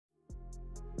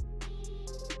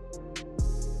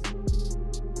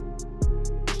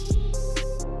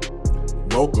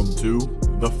Welcome to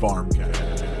the Farmcast.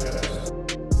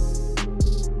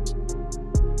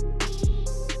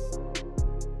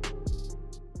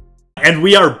 And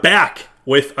we are back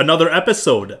with another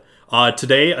episode.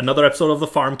 Today, another episode of the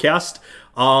Farmcast.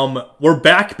 We're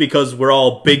back because we're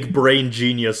all big brain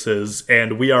geniuses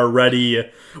and we are ready.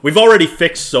 We've already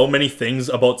fixed so many things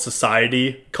about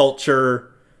society,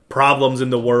 culture, problems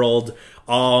in the world,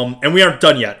 and we aren't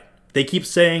done yet. They keep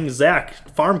saying,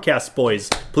 Zach, Farmcast boys,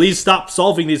 please stop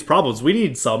solving these problems. We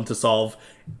need some to solve.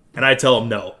 And I tell them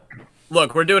no.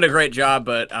 Look, we're doing a great job,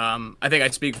 but I think I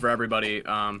speak for everybody.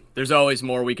 There's always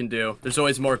more we can do. There's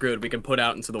always more good we can put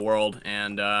out into the world,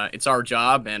 and it's our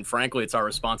job, and frankly, it's our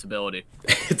responsibility.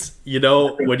 It's, you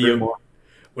know, when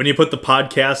you put the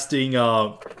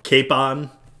podcasting cape on,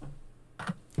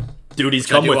 duties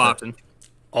come with it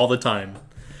all the time.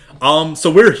 So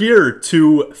we're here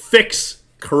to fix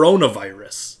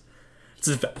coronavirus. It's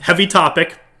a heavy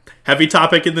topic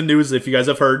in the news, if you guys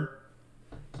have heard.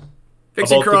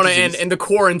 Fixing corona and the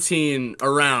quarantine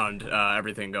around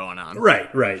everything going on. Right.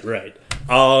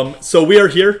 So we are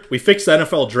here. We fixed the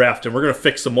NFL draft, and we're going to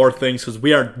fix some more things because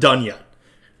we aren't done yet.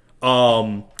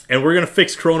 And we're going to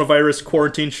fix coronavirus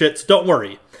quarantine shit, so don't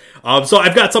worry. So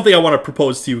I've got something I want to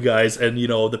propose to you guys, and, you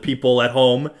know, the people at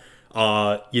home,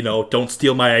 you know, don't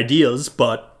steal my ideas,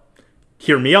 but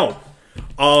hear me out.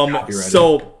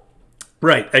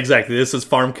 Right, exactly. This is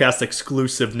Farmcast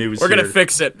exclusive news. We're gonna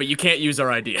fix it, but you can't use our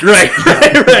ideas. Right.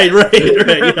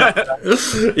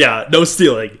 Yeah, no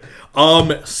stealing.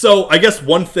 So I guess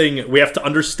one thing we have to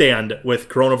understand with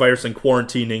coronavirus and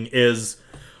quarantining is,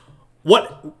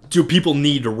 what do people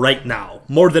need right now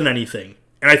more than anything?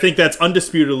 And I think that's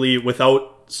undisputedly,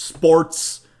 without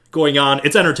sports going on,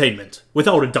 it's entertainment.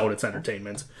 Without a doubt, it's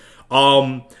entertainment.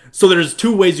 So there's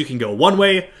two ways you can go. One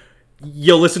way,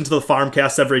 you'll listen to the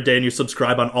Farmcast every day and you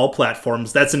subscribe on all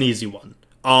platforms. That's an easy one.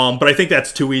 But I think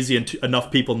that's too easy, and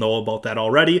enough people know about that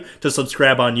already to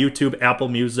subscribe on YouTube, Apple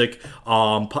Music,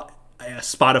 Spotify,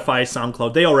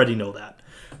 SoundCloud. They already know that.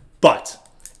 But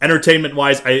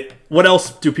entertainment-wise, what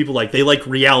else do people like? They like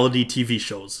reality TV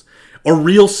shows or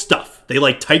real stuff. They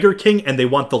like Tiger King and they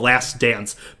want The Last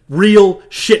Dance. Real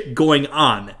shit going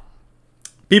on.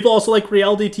 People also like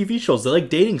reality TV shows. They like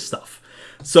dating stuff.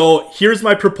 So here's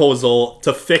my proposal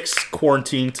to fix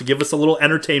quarantine, to give us a little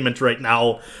entertainment right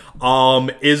now,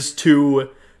 is to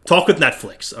talk with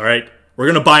Netflix, all right? We're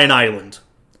going to buy an island.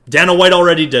 Dana White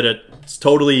already did it. It's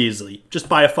totally easy. Just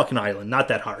buy a fucking island. Not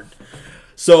that hard.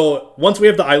 So once we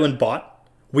have the island bought,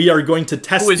 we are going to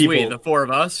test people. Who is we? The four of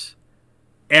us?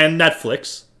 And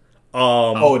Netflix.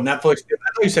 Netflix.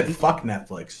 I thought you said fuck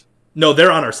Netflix. No,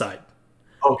 they're on our side.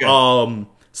 Okay.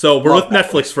 So we're with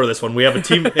Netflix for this one. We have a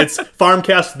team. It's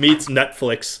Farmcast meets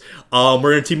Netflix. We're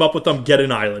going to team up with them, get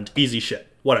an island. Easy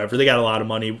shit. Whatever. They got a lot of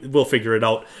money. We'll figure it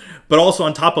out. But also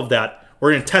on top of that,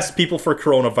 we're going to test people for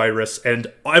coronavirus. And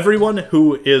everyone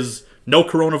who is no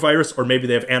coronavirus, or maybe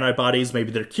they have antibodies,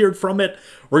 maybe they're cured from it,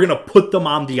 we're going to put them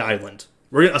on the island.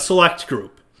 We're a select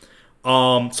group.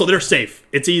 So they're safe.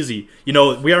 It's easy. You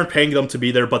know, we aren't paying them to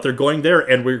be there, but they're going there,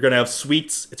 and we're going to have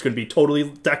suites. It's going to be totally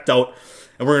decked out.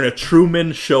 And we're going to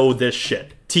Truman show this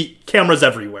shit. Cameras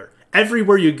everywhere.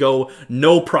 Everywhere you go,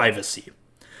 no privacy.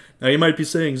 Now you might be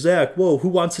saying, Zach, whoa, who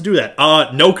wants to do that?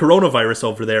 No coronavirus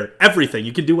over there. Everything.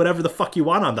 You can do whatever the fuck you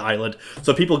want on the island.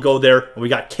 So people go there, and we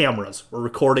got cameras. We're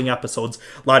recording episodes.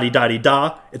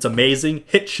 La-di-da-di-da. It's amazing.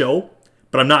 Hit show.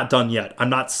 But I'm not done yet.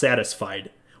 I'm not satisfied.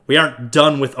 We aren't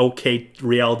done with OK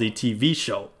reality TV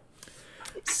show.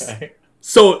 Okay.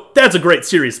 So that's a great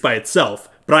series by itself.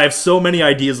 But I have so many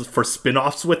ideas for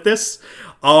spin-offs with this.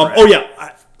 Right. Oh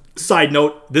yeah, side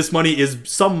note,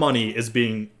 some money is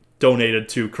being donated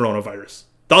to coronavirus.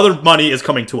 The other money is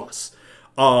coming to us.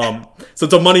 So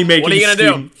it's a money-making scheme. What are you going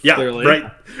to do? Yeah, clearly. Right.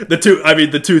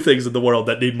 The two things in the world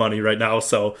that need money right now.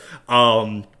 So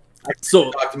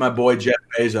talk to my boy Jeff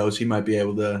Bezos. He might be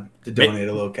able to donate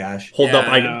a little cash. Hold up,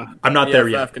 I'm not there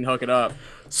yet. Can hook it up.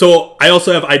 So I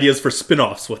also have ideas for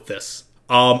spin-offs with this.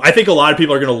 I think a lot of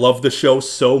people are going to love the show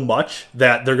so much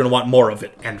that they're going to want more of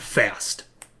it, and fast.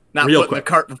 Not real putting quick. The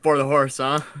cart before the horse,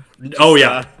 huh? Oh,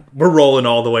 yeah. We're rolling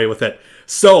all the way with it.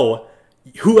 So,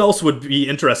 who else would be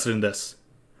interested in this?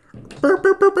 Burp,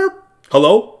 burp, burp, burp.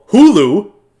 Hello?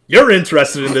 Hulu? You're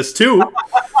interested in this, too.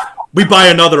 We buy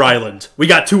another island. We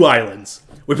got 2 islands.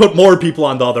 We put more people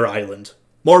on the other island.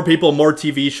 More people, more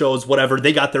TV shows, whatever.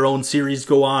 They got their own series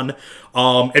go on.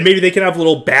 And maybe they can have a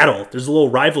little battle. There's a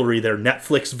little rivalry there.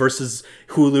 Netflix versus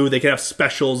Hulu. They can have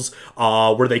specials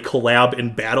where they collab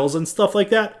in battles and stuff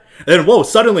like that. And then, whoa,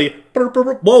 suddenly,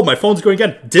 whoa, my phone's going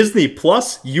again. Disney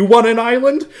Plus, you want an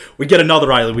island? We get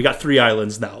another island. We got 3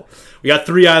 islands now. We got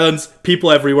 3 islands, people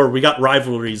everywhere. We got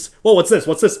rivalries. Whoa, what's this?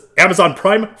 What's this? Amazon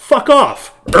Prime? Fuck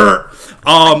off.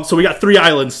 So we got 3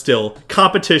 islands still.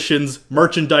 Competitions,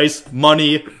 merchandise,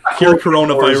 money, pure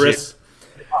coronavirus.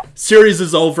 Series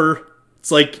is over.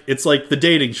 It's like the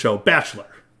dating show, Bachelor.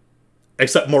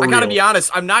 Except more real. I gotta be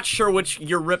honest, I'm not sure which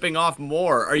you're ripping off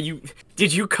more.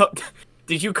 Did you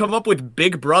come up with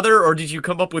Big Brother or did you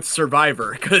come up with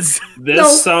Survivor? Because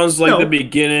this sounds like the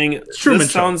beginning. Truman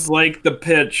This sounds like the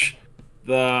pitch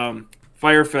the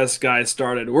Firefest guy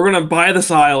started. We're gonna buy this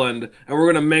island and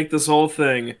we're gonna make this whole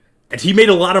thing. And he made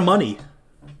a lot of money.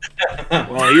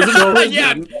 Well, he's a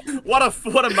yeah, what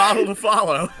a model to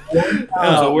follow.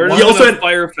 So we're He just also gonna had-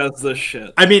 Firefest this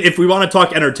shit. I mean, if we want to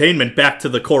talk entertainment, back to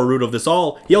the core root of this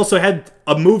all, he also had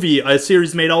a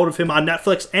series made out of him on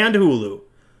Netflix and Hulu.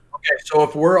 Okay, so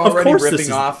if we're already course this ripping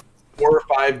is- off 4 or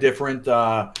 5 different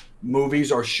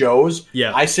movies or shows,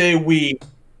 Yeah. I say we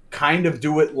kind of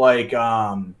do it like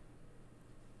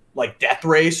Death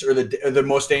Race or the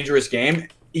Most Dangerous Game.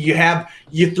 You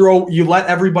let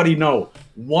everybody know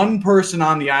one person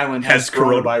on the island has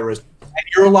coronavirus, and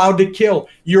you're allowed to kill.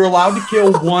 You're allowed to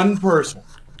kill one person.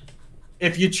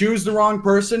 If you choose the wrong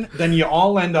person, then you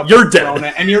all end up You're with dead.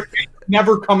 corona, and you're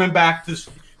never coming back to.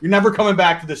 You're never coming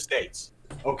back to the States.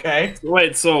 Okay.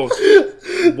 Wait, so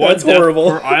one That's death horrible.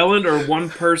 per island or one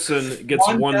person gets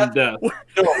one death?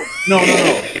 No.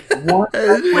 One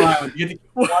per island. You get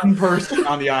to kill one person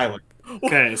on the island.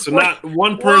 Okay, so not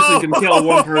one person can kill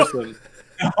one person.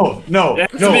 No. It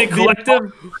has to be a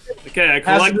collective. Okay, a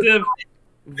Has to be- collective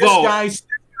This vote. guy's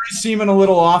seeming a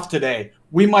little off today.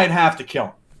 We might have to kill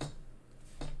him.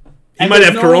 He might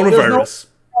have coronavirus.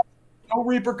 No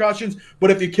repercussions,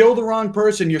 but if you kill the wrong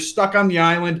person, you're stuck on the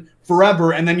island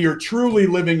forever, and then you're truly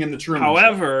living in the Truman Show.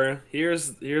 However,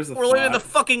 here's the We're living in the thought.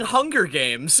 fucking Hunger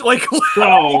Games. Like,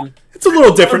 So It's a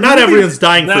little different. Not everyone's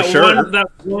dying for sure. that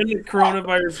one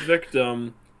coronavirus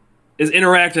victim is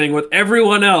interacting with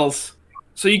everyone else.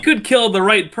 So you could kill the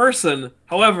right person.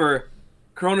 However,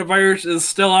 coronavirus is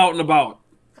still out and about.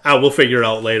 We'll figure it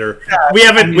out later. Yeah, we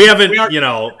haven't, we aren't- you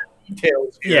know,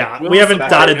 Details here. yeah, We'll we haven't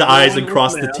also dotted the back I's it and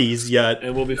crossed the up. T's yet.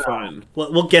 And we'll be fine.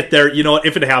 We'll get there. You know what?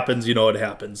 If it happens, you know it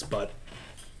happens. But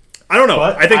I don't know.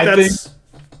 But I think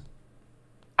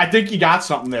I think you got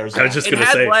something there. I was Zach. just it gonna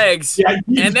had say. legs, Yeah,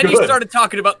 he's and then he good. started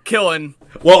talking about killing.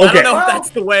 Well, I okay. don't know if that's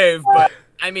the wave, but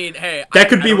I mean, hey, That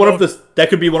could I be don't one know of the. That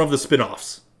could be one of the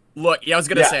spin-offs. Look, yeah, I was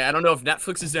gonna Yeah. say I don't know if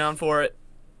Netflix is down for it.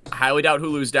 I highly doubt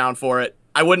Hulu's down for it.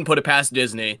 I wouldn't put it past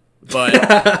Disney, but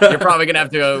you're probably gonna have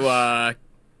to go.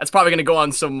 That's probably gonna go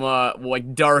on some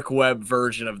like dark web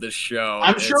version of this show.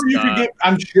 I'm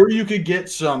sure you could get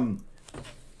some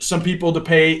people to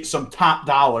pay some top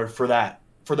dollar for that.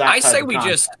 I type say of we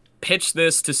content. just pitch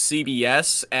this to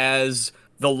CBS as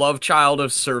the love child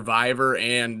of Survivor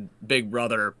and Big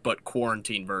Brother, but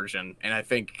quarantine version, and I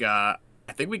think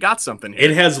we got something here.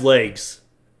 It has legs.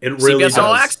 It really CBS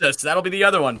All does. Access. That'll be the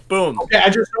other one. Boom. Okay, I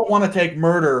just don't want to take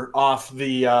murder off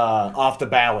the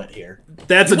ballot here.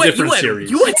 That's a Wait, different you went,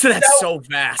 series. You went to that so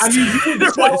fast. I mean, There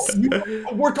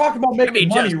was- we're talking about making mean,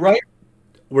 money, just- right?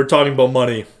 We're talking about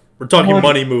money. We're talking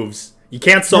money moves. You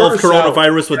can't solve Murder sells,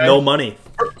 coronavirus with okay? no money.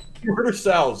 Murder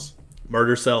sells.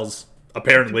 Murder sells.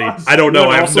 Apparently, I don't know.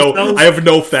 No, it also sells I have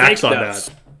no facts fake on deaths.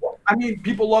 that. I mean,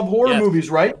 people love horror Yeah. movies,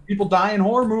 right? People die in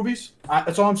horror movies.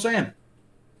 That's all I'm saying.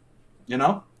 You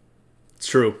know? It's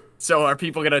true. So are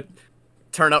people gonna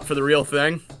turn up for the real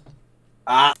thing?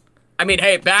 Uh, I mean,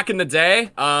 hey, back in the day,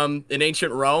 in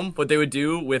ancient Rome, what they would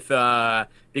do with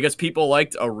because people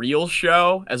liked a real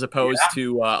show as opposed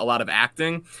to a lot of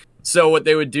acting. So what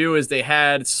they would do is they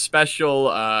had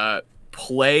special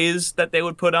plays that they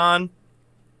would put on,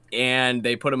 and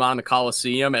they put them on the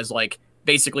Colosseum as like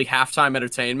basically halftime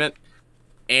entertainment.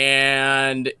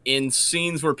 And in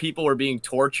scenes where people were being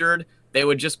tortured, they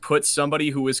would just put somebody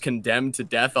who was condemned to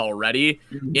death already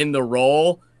in the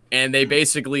role, and they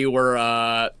basically were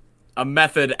a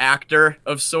method actor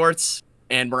of sorts,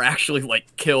 and were actually like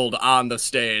killed on the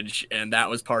stage, and that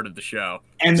was part of the show.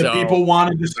 and the So- people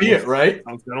wanted to see it, right?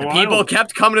 Sounds kinda People wild.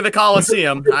 kept coming to the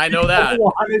Coliseum. I know that.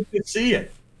 People wanted to see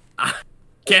it.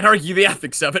 Can't argue the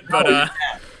ethics of it, but No,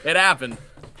 you it happened.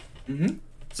 Mhm.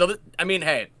 So I mean,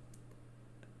 hey,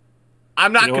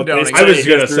 I'm not You know what they condoning. say, I was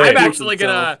gonna history say- I'm repeats actually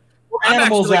itself. I'm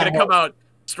Animals actually at gonna heart. come out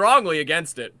strongly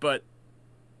against it. But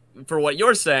for what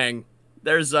you're saying,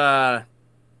 there's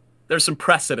some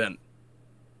precedent.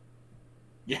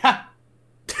 Yeah.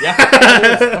 Yeah.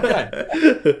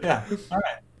 Okay. Yeah. All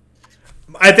right.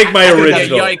 I think my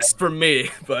original. Yikes for me,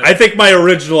 but I think my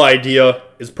original idea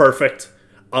is perfect.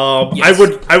 Yes.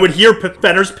 I would hear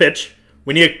Fenner's pitch.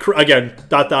 We need again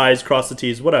dot the i's, cross the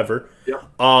t's, whatever. Yep.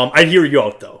 I'd hear you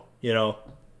out though. You know,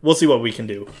 we'll see what we can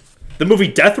do. The movie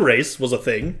Death Race was a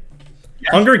thing.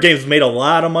 Yeah. Hunger Games made a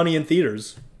lot of money in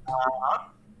theaters.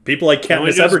 People like Can we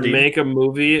Katniss just Everdeen. make a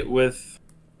movie with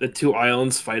the two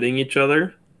islands fighting each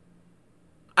other?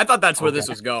 I thought that's where this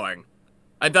was going.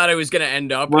 I thought it was going to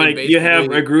end up Like in you have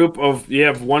basically- you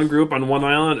have one group on one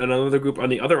island and another group on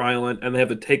the other island, and they have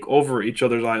to take over each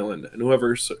other's island, and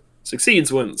whoever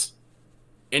succeeds wins.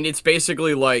 And it's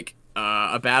basically like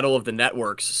a battle of the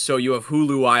networks. So you have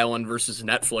Hulu Island versus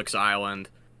Netflix Island.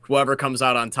 Whoever comes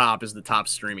out on top is the top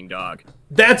streaming dog.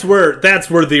 That's where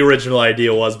the original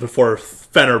idea was before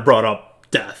Fenner brought up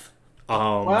death.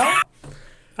 Well,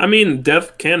 I mean,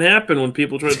 death can happen when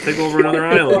people try to take over another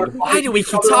island. Why do we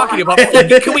keep talking about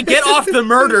Can we get off the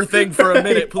murder thing for a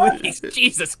minute, please?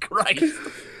 Jesus Christ.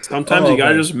 Sometimes you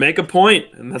gotta just make a point,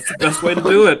 and that's the best way to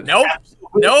do it. Nope.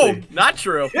 No, not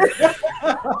true.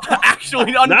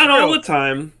 Actually, untrue. Not all the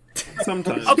time.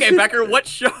 Sometimes. Okay, Becker, what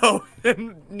show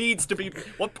needs to be...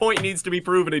 What point needs to be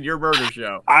proven in your murder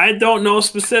show? I don't know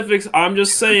specifics. I'm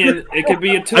just saying it could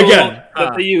be a tool Again,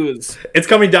 that they use. It's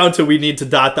coming down to we need to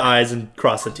dot the i's and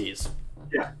cross the t's.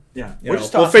 yeah, yeah. You know,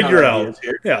 we'll figure it out.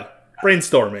 Yeah,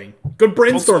 brainstorming. Good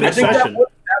brainstorming I think session.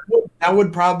 that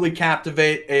would probably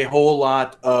captivate a whole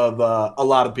lot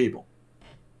of people.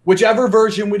 Whichever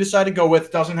version we decide to go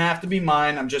with doesn't have to be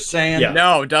mine. I'm just saying. Yeah.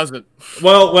 No, it doesn't.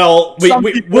 Well,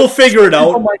 we'll figure it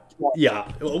out. might-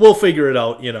 Yeah, we'll figure it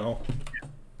out, you know.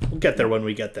 We'll get there when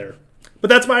we get there. But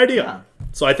that's my idea. Yeah.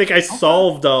 So I think I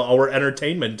solved our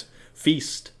entertainment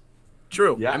feast.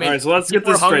 True. Yeah. I mean, All right, so let's get people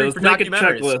are this straight. hungry Let's for make a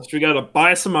documentaries. checklist. We gotta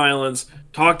buy some islands,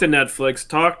 talk to Netflix,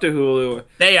 talk to Hulu.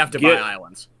 They have to Get- buy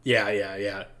islands. Yeah.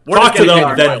 We're Talk just to getting them,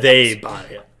 the then royalties. they buy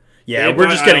it. Yeah, They we're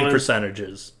buy just getting islands.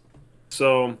 percentages.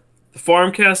 So, the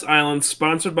Farmcast Islands,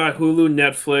 sponsored by Hulu,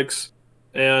 Netflix,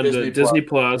 and Disney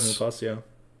Plus. Plus, yeah.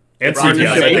 And Roger CBS.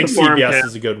 I Rabbit. think CBS Farmcast.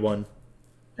 is a good one.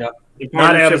 In Not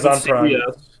partnership Amazon with Prime.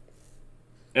 CBS.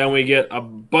 And we get a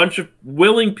bunch of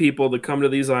willing people to come to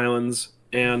these islands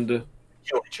and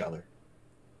Kill each other.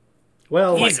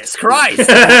 Well, Jesus Christ!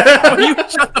 Will you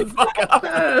shut the fuck up?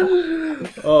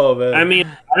 oh man. I mean,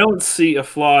 I don't see a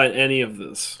flaw in any of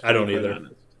this. I don't to be quite either.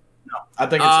 honest. I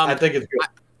think it's good.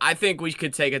 I think we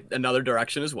could take it another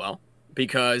direction as well,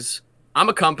 because I'm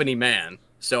a company man,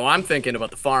 so I'm thinking about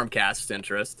the Farmcast's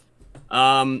interest.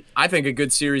 I think a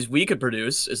good series we could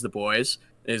produce is The Boys,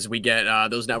 is we get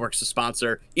those networks to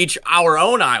sponsor each our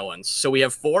own islands. So we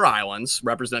have 4 islands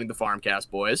representing the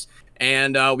Farmcast boys,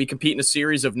 and we compete in a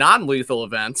series of non-lethal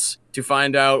events to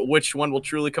find out which one will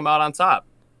truly come out on top.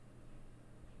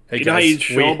 Hey, You know how guys, you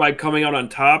show by coming out on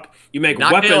top? You make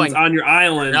Not weapons killing. on your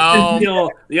island No. and kill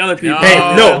the other people. Hey,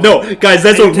 no, guys,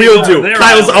 that's what They we'll take do. their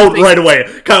Kyle's island. out right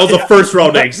away. Kyle's a first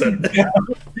round exit. once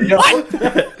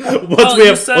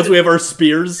you said we have our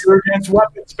spears. You're against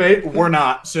weapons, Fate. We're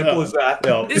not. Simple as that.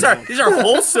 Yeah. These are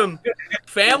wholesome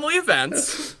family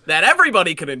events that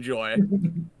everybody can enjoy.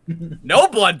 No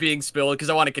blood being spilled because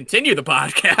I want to continue the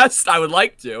podcast. I would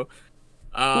like to.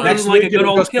 Next like a week, good it'll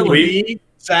old just be killing. me,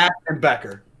 Zach, and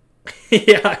Becker.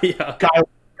 yeah.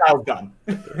 Kyle's done.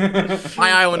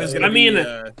 My island is going to I be...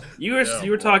 mean, you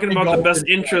were talking about the best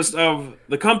interest of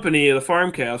the company, the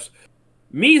Farmcast.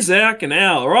 Me, Zach, and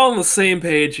Al are all on the same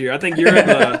page here. I think you're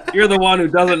the one who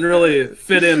doesn't really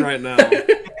fit in right now.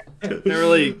 Not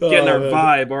really getting our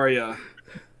vibe, are you?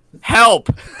 Help!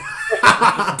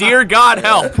 Dear God,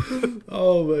 help!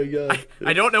 Oh my god.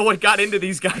 I don't know what got into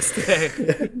these guys today,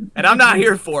 and I'm not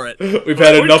here for it. We've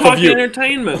had We're enough of talking you.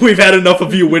 entertainment. We've had enough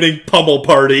of you winning pummel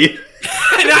party.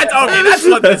 That's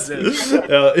what this is.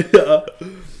 yeah.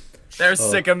 They're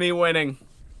sick of me winning.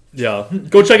 Yeah.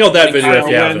 Go check out that video if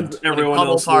you Kyle haven't. wins, everyone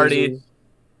Pummel else party. loses.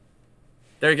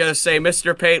 They're gonna say,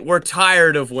 Mr. Pate, we're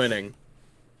tired of winning.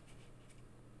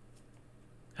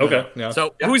 Okay. Yeah.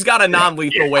 So, who's got a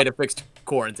non-lethal way to fix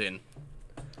quarantine?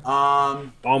 All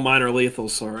mine are lethal.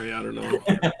 Sorry, I don't know.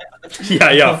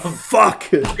 Yeah.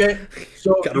 Fuck. Okay,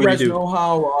 so Gotta you guys redo. know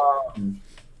how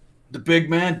the big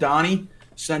man Donnie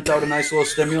sent out a nice little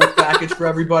stimulus package for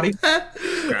everybody.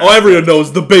 Oh, everyone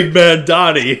knows the big man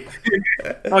Donnie.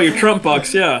 Oh, your Trump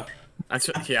bucks, yeah. That's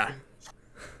what, yeah.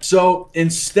 So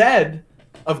instead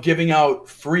of giving out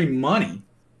free money,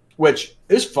 which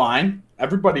is fine,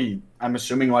 everybody I'm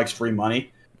assuming likes free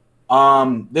money.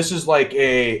 This is like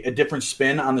a different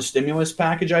spin on the stimulus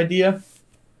package idea.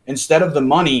 Instead of the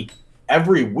money,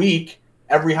 every week,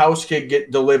 every house could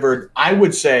get delivered, I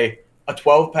would say, a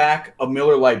 12-pack of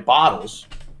Miller Lite bottles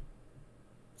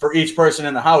for each person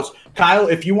in the house. Kyle,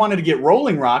 if you wanted to get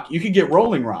Rolling Rock, you could get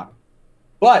Rolling Rock.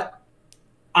 But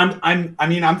I'm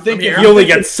thinking you only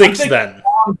get 6 then.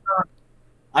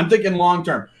 I'm thinking long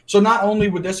term. So not only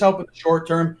would this help in the short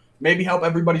term, maybe help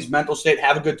everybody's mental state,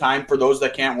 have a good time for those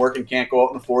that can't work and can't go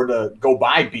out and afford to go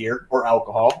buy beer or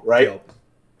alcohol, right? Yep.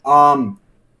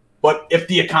 But if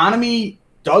the economy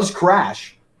does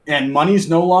crash and money's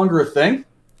no longer a thing,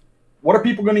 what are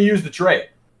people going to use to trade?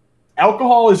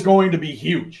 Alcohol is going to be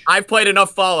huge. I've played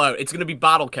enough Fallout. It's going to be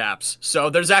bottle caps.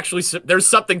 So there's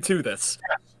something to this.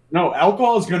 No,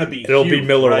 alcohol is going to be It'll huge, be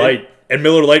Miller right? Lite. And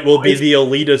Miller Lite will be the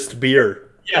elitist beer.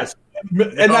 Yes.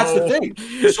 And that's the thing.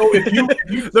 So if you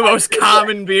the most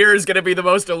common beer is going to be the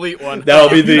most elite one. That'll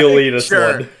be the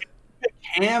elitist one.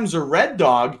 Hams or Red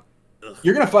Dog,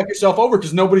 you're going to fuck yourself over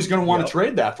because nobody's going to want to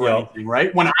trade that for anything,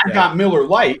 right? When I got Miller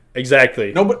Lite,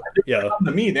 exactly. Nobody come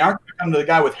to me. They aren't going to come to the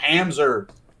guy with Hams or.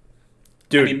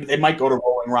 Dude, I mean, they might go to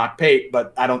Rolling Rock Pate,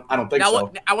 but I don't think so.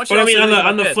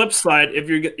 On the flip side, if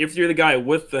you're the guy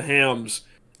with the hams,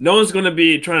 no one's going to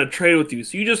be trying to trade with you.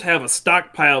 So you just have a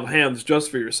stockpile of hams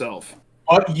just for yourself.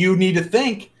 But you need to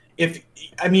think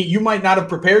you might not have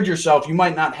prepared yourself. You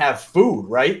might not have food,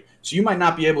 right? So you might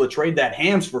not be able to trade that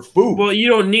hams for food. Well, you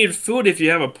don't need food if you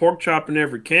have a pork chop in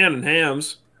every can and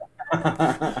hams.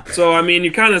 So I mean,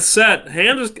 you're kind of set.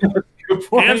 Hams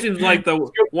seems like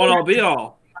the one all be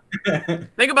all.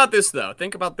 Think about this, though.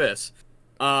 Think about this.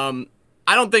 I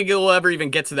don't think it'll ever even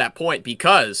get to that point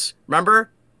because,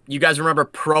 you guys remember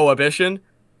Prohibition?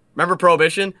 Remember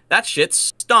Prohibition? That shit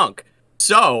stunk.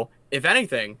 So, if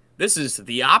anything, this is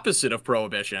the opposite of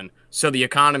Prohibition. So the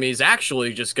economy is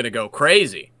actually just going to go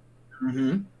crazy.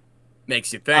 Mm-hmm.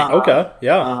 Makes you think. Okay,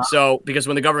 yeah. So, because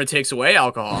when the government takes away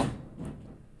alcohol,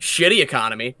 shitty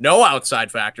economy, no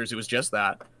outside factors, it was just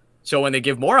that. So when they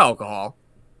give more alcohol,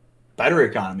 better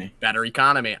economy.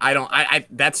 I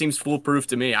that seems foolproof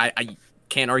to me. I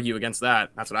can't argue against that.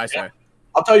 That's what I say. Yeah.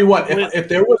 I'll tell you what,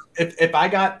 if I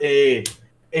got a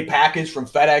package from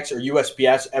FedEx or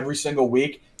USPS every single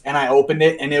week and I opened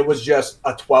it and it was just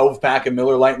a 12-pack of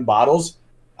Miller Lite in bottles,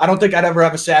 I don't think I'd ever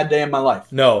have a sad day in my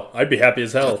life. No, I'd be happy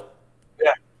as hell.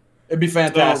 Yeah. It'd be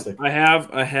fantastic. So I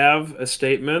have a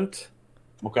statement.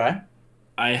 Okay.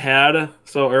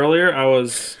 Earlier I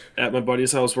was at my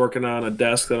buddy's house working on a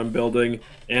desk that I'm building,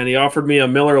 and he offered me a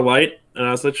Miller Lite, and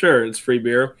I was like, sure, it's free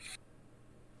beer.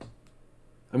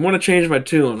 I'm going to change my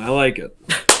tune. I like it.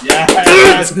 Yeah.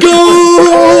 Let's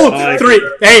go!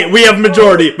 3. Hey, we have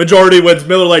majority. Majority wins.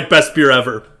 Miller Lite, best beer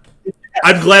ever.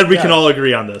 I'm glad we can all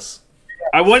agree on this.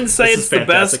 I wouldn't say it's the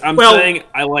best. I'm saying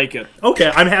I like it.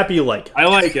 Okay, I'm happy you like it. I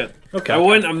like it. Okay.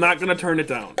 I'm not going to turn it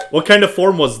down. What kind of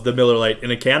form was the Miller Lite?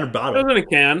 In a can or bottle? It was in a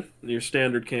can. Your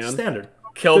standard can. Standard.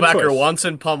 Killbecker once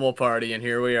in Pummel Party, and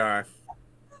here we are.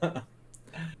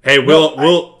 Hey,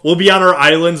 we'll be on our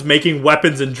islands making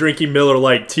weapons and drinking Miller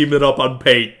Lite, teaming it up on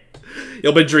Pate.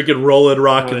 You'll be drinking Rollin'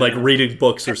 Rock and like reading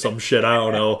books or some shit. I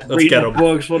don't know. Let's get them.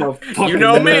 Books, what a fucking you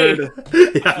know nerd.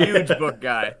 Me, huge book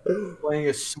guy. Playing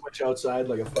a Switch outside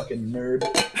like a fucking nerd.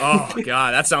 Oh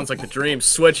god, that sounds like the dream.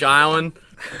 Switch Island.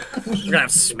 We're gonna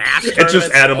have Smash. It's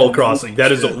just Animal Crossing.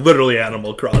 That is literally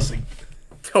Animal Crossing.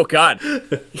 Oh god.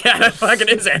 Yeah, that fucking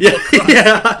is Animal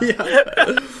Crossing.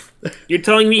 Yeah. You're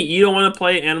telling me you don't want to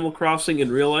play Animal Crossing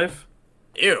in real life?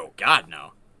 Ew, god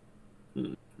no.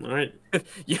 All right.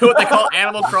 You know what they call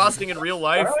Animal Crossing in real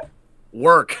life?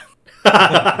 Work.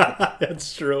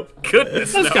 That's true.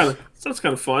 Goodness, Sounds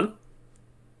kind of fun.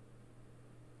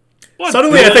 What?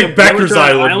 Suddenly, I think Becker's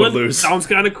Island would lose. Sounds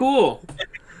kind of cool.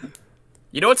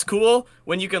 You know what's cool?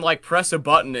 When you can like press a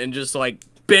button and just like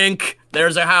bink,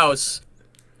 there's a house.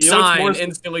 Sign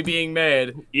instantly being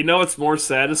made. You know what's more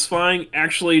satisfying?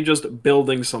 Actually just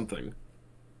building something.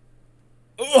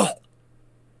 Ugh.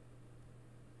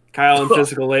 Kyle and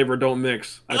physical labor don't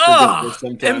mix. I forget this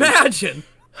sometimes. Imagine.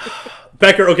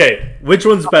 Becker, okay, which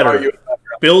one's better?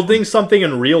 Building something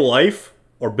in real life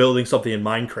or building something in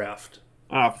Minecraft?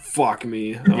 Ah, fuck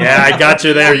me. Yeah, I got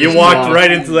you there. You walked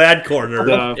right into that corner.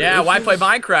 Yeah, why play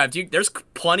Minecraft? There's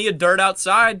plenty of dirt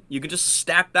outside. You could just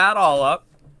stack that all up.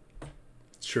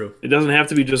 It's true. It doesn't have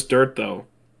to be just dirt, though.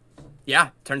 Yeah,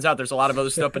 turns out there's a lot of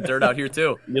other stuff but dirt out here,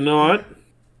 too. You know what?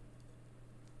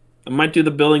 I might do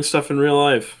the building stuff in real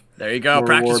life. There you go. More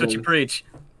Practice rewarding. what you preach.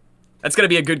 That's going to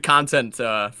be a good content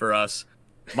for us.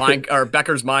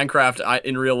 Becker's Minecraft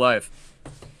in real life.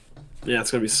 Yeah,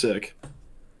 it's going to be sick.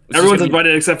 Everyone's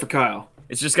invited except for Kyle.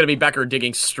 It's just going to be Becker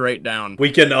digging straight down.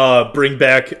 We can bring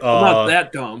back... I'm not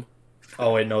that dumb.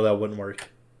 Oh, wait, no, that wouldn't work.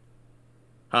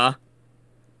 Huh?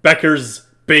 Becker's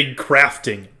Big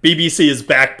Crafting. BBC is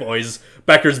back, boys.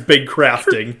 Becker's Big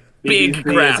Crafting. Big BBC is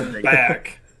crafting.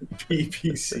 back.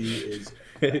 PPC is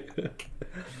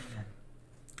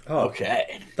Oh,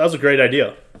 okay. that was a great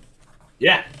idea.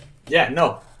 Yeah,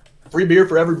 no, free beer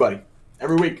for everybody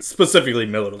every week. Specifically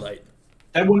Miller Lite.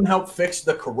 That wouldn't help fix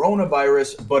the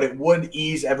coronavirus, but it would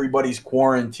ease everybody's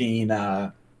quarantine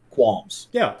qualms.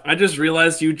 Yeah. I just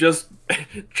realized you just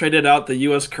traded out the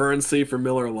U.S. currency for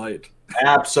Miller Lite.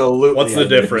 Absolutely. What's the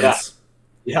difference?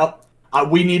 Yeah. Yep.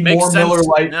 We need Makes more sense. Miller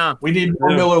Lite. Yeah. We need more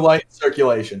Miller Lite in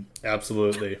circulation.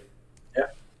 Absolutely.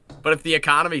 But if the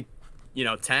economy,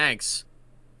 tanks,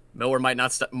 Miller might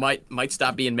not might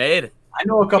stop being made. I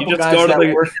know a couple just guys go to that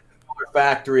the- work at the Miller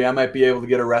factory. I might be able to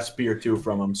get a recipe or two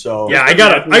from them. So Yeah, I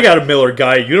got a Miller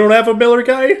guy. You don't have a Miller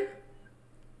guy?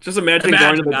 Just imagine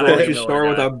going to the not having grocery Miller store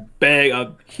with Lite.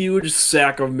 a huge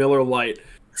sack of Miller Lite.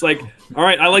 It's like, all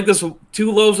right, I like this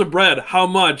 2 loaves of bread. How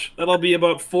much? That'll be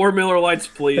about 4 Miller Lights,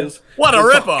 please. What a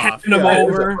ripoff! Hand them Yeah, it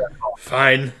is over.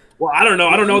 Fine. Well, I don't know.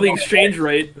 I don't know the exchange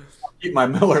rate. keep my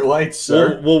Miller Lights,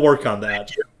 sir. We'll work on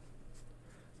that.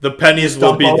 The pennies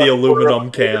will be the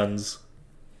aluminum cans.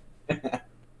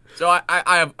 So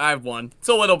I have one. It's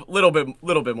a little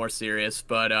bit more serious,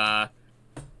 but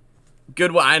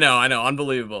good one. I know,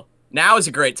 unbelievable. Now is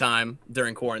a great time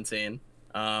during quarantine.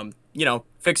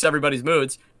 Fix everybody's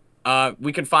moods.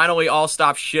 We can finally all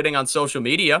stop shitting on social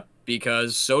media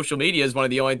because social media is one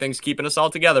of the only things keeping us all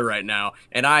together right now.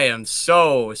 And I am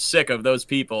so sick of those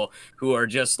people who are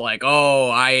just like, oh,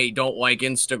 I don't like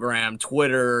Instagram,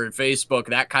 Twitter, Facebook,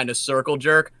 that kind of circle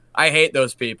jerk. I hate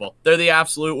those people. They're the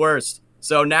absolute worst.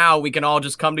 So now we can all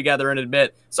just come together and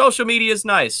admit social media is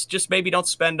nice. Just maybe don't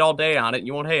spend all day on it and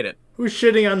you won't hate it. Who's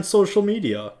shitting on social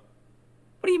media?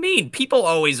 What do you mean? People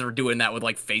always are doing that with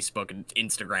like Facebook and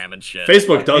Instagram and shit.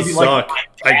 Facebook does Maybe, like, suck.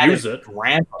 my I dad use and it.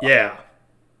 grandpa. Yeah.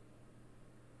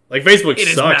 Like Facebook It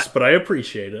is sucks, not- but I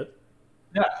appreciate it.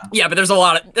 Yeah, but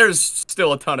there's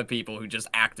still a ton of people who just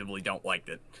actively don't like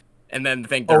it, and then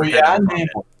think they're Oh yeah, better from man.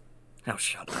 it. Oh,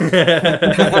 shut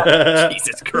up!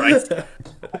 Jesus Christ!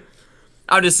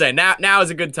 I'm just saying now is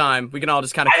a good time. We can all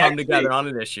just kind of come together on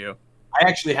an issue. I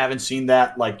actually haven't seen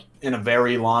that like in a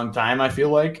very long time. I feel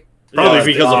like Probably Yeah,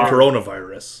 because of um,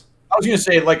 coronavirus. I was gonna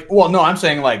say like, well, no, I'm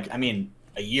saying like, I mean,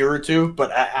 a year or two,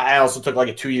 but I also took like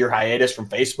a 2-year hiatus from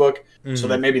Facebook, so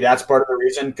that maybe that's part of the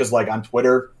reason. Because like on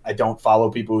Twitter, I don't follow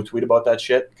people who tweet about that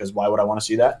shit because why would I want to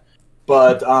see that?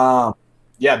 But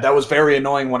yeah, that was very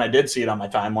annoying when I did see it on my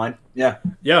timeline. Yeah,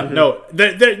 Yeah, no,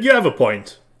 you have a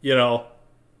point.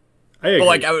 I agree. But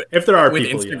like if there are with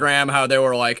people, Instagram, how they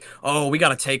were like, "Oh, we got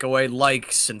to take away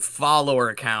likes and follower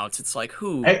accounts." It's like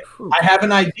who? Hey, I have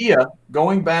an idea.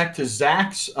 Going back to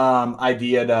Zach's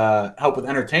idea to help with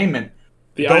entertainment,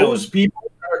 The those island.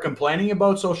 people that are complaining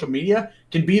about social media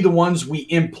can be the ones we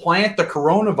implant the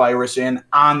coronavirus in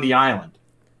on the island.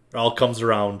 it all comes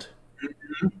around.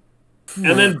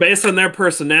 And then based on their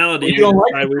personality, You don't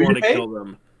like we want to it, kill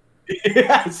them.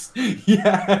 Yes.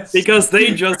 Because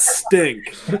they just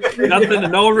stink. Nothing,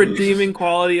 no redeeming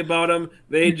quality about them.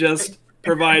 They just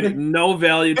provide no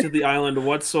value to the island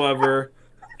whatsoever.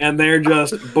 And they're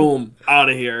just, boom, out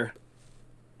of here.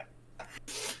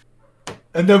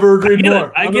 I never agreed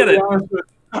more. I I'm get gonna be it. honest with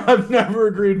you. I've never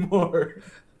agreed more.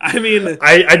 I mean,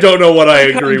 I don't know what I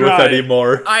agree with dry.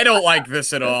 anymore. I don't like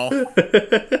this at all.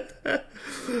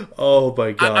 Oh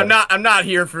my god. I'm not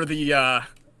here for the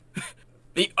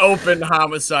open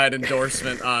homicide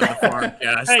endorsement on the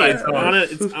Farmcast. hey,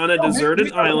 it's on a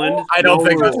deserted island. I don't No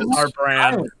think this rules. is our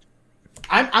brand.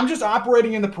 I'm just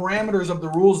operating in the parameters of the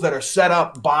rules that are set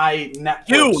up by Netflix.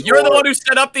 You're the or- one who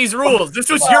set up these rules. This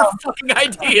was your fucking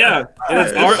idea. Yeah, and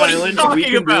it's our What are you island. We talking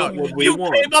can about? do what we You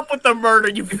want. came up with the murder,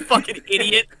 you fucking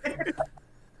idiot.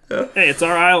 Hey, it's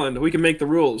our island. We can make the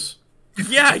rules.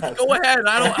 Yeah, go ahead. We're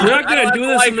not I gonna don't do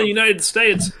this like in the them. United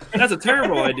States. That's a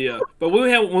terrible idea. But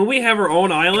when we have our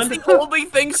own island, Is the only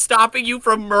thing stopping you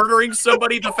from murdering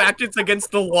somebody the fact it's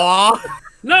against the law?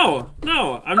 no,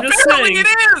 I'm just Apparently saying.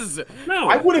 it is. No,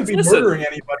 I wouldn't be listen, murdering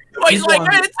anybody. The Well, he's people like,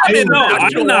 on hey, the it's not in island- No, I'm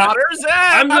international not. waters.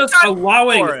 I'm just not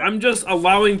allowing. for it. I'm just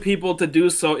allowing people to do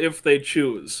so if they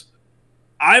choose.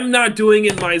 I'm not doing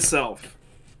it myself.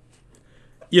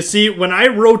 You see, when I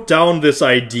wrote down this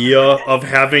idea of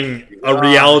having a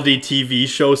reality TV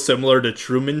show similar to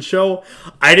Truman Show,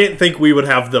 I didn't think we would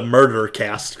have the murder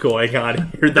cast going on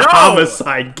here, the No!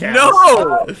 homicide cast.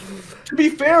 No. To be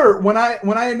fair, when I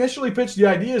initially pitched the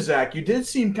idea, Zach, you did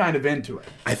seem kind of into it.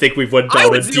 I think we've went I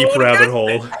down a was the deep one rabbit against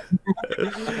hole.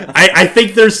 I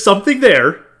think there's something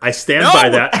there. I stand by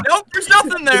that. Nope, there's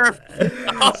nothing there.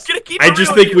 I'm gonna keep I it just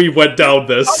real think with you. we went down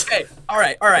this. Okay, all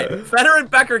right. Feder and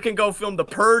Becker can go film the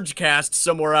Purge cast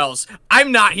somewhere else.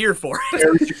 I'm not here for it.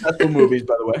 Very successful movies,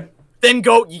 by the way. Then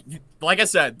go. like I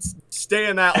said, stay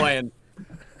in that lane.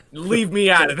 Leave me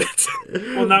out of it.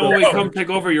 Well, now when we come take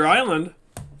over your island,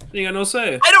 you got no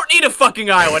say. I don't need a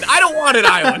fucking island. I don't want an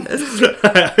island.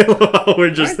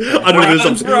 We're just under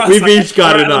this. We've each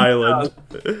got an island.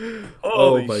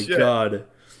 Oh my god.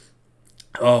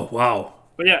 Oh wow.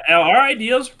 But yeah, our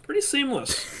ideas are pretty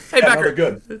seamless. Hey, Becker,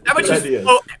 good. how about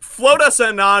you float us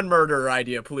a non-murder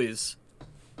idea, please?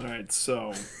 All right,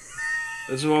 so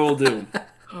this is what we'll do.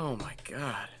 Oh my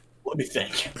god. Let me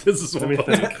think. This is Let me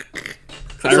think.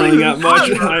 I really got much.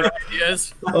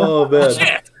 Ideas. Oh man.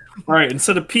 Shit. All right,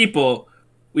 instead of people,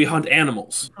 we hunt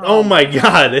animals. Oh my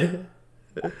god.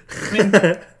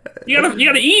 You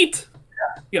gotta eat.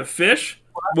 You gotta fish.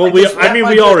 Well, we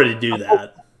already do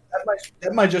that.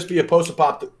 That might just be a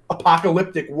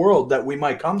post-apocalyptic world that we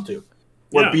might come to,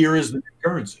 where beer is the new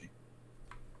currency.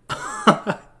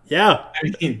 Yeah.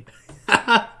 I mean,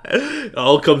 it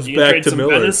all comes You back trade to some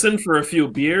Miller. venison for a few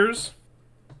beers.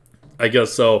 I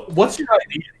guess so. what's your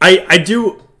idea? I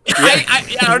do.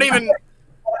 I don't even.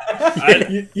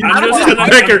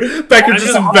 Becker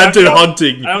just invented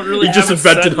hunting. I don't really He just have a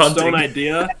invented set in stone hunting.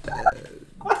 idea.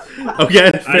 Okay,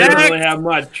 I fair. don't really have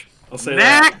much. I'll say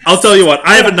that. I'll tell you what.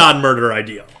 I have a non-murder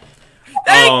idea.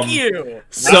 Thank you. I don't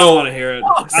So, want to hear it.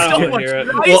 I don't want to hear it.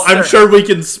 well, I'm sure we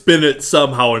can spin it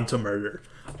somehow into murder.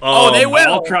 They will.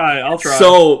 I'll try.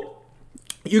 So,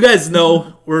 you guys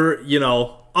know we're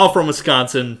all from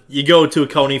Wisconsin. You go to a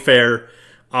county fair,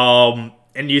 and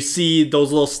you see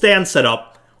those little stands set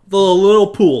up, the little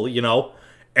pool,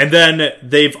 and then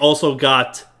they've also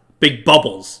got big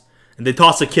bubbles, and they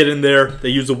toss a kid in there. They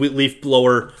use a wheat leaf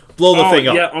blower, blow the thing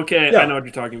up. Yeah, okay. Yeah. I know what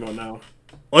you're talking about now.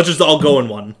 Let's just all go in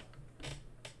one.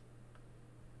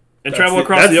 And travel That's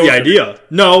across the the ocean. idea.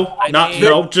 No,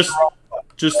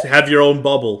 just have your own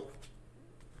bubble.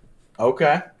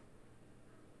 Okay.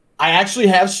 I actually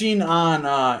have seen on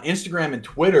Instagram and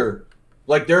Twitter,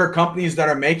 like there are companies that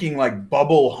are making like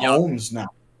bubble homes now.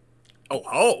 Oh,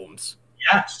 homes.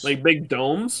 Yes. Like big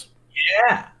domes.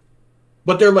 Yeah.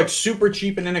 But they're like super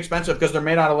cheap and inexpensive because they're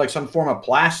made out of like some form of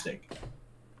plastic.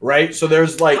 Right? So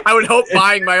there's like I would hope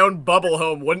buying my own bubble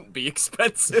home wouldn't be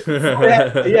expensive.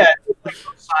 yeah, like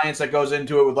science that goes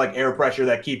into it with like air pressure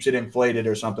that keeps it inflated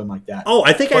or something like that. Oh,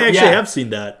 I think I actually have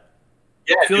seen that.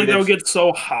 Yeah, I feel like they'll get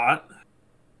so hot.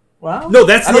 well. No,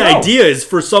 that's I the don't know. idea. Is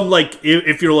for some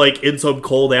if you're like in some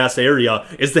cold ass area,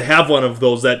 is to have one of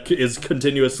those that is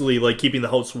continuously like keeping the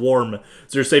house warm.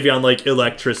 So you're saving on like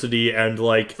electricity and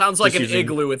like Sounds like just an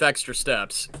igloo with extra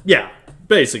steps. Yeah,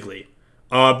 basically.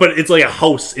 But it's like a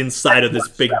house inside of this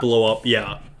big blow up.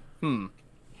 Yeah.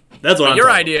 That's what Your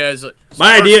talking idea is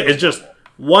My idea is just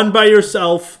one by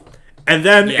yourself, and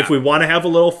then Yeah. if we want to have a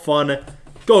little fun,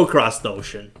 go across the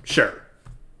ocean. Sure.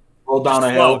 Roll down a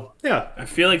Just hill. Yeah. I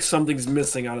feel like something's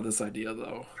missing out of this idea,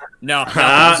 though. no,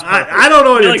 I don't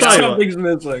know what I you're feel like talking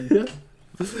about. something's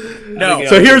missing. no.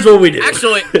 So here's what we do.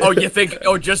 Actually, you think?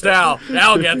 Oh, just Al.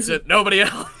 Al gets it. Nobody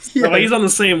else. No, he's on the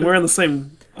same. We're on the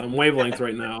same wavelength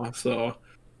right now. So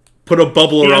Put a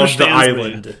bubble He around the understands me.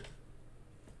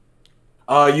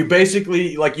 island. You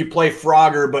basically like you play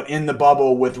Frogger, but in the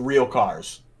bubble with real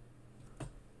cars.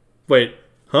 Wait,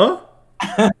 huh?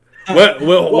 What?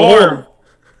 Or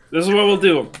this is what we'll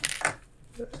do.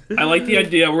 I like the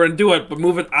idea. We're gonna do it, but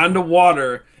move it onto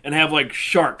water and have like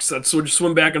sharks that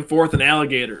swim back and forth and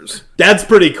alligators. That's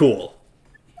pretty cool.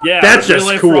 Yeah, That's real just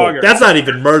life cool. Frogger. That's not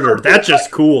even murder. That's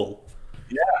just cool.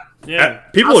 yeah.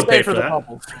 People I'll would stay pay for the that.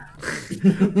 bubbles.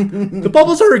 The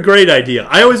bubbles are a great idea.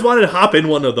 I always wanted to hop in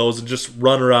one of those and just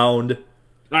run around.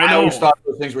 I I know. always thought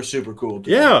those things were super cool.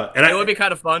 Too. Yeah, and It would be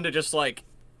kind of fun to just like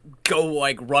go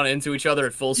like run into each other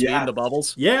at full speed in the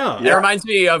bubbles. yeah. It reminds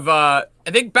me of I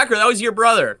think Becker. That was your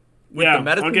brother with Yeah. the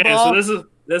medicine Okay. ball. So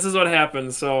this is what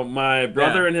happened. So my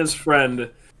brother and his friend,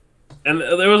 and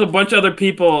there was a bunch of other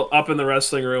people up in the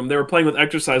wrestling room. They were playing with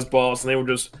exercise balls, and they would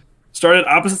just start at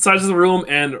opposite sides of the room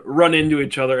and run into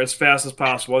each other as fast as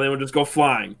possible. And they would just go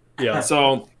flying. Yeah.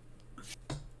 So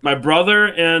my brother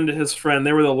and his friend,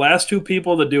 they were the last two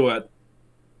people to do it,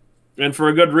 and for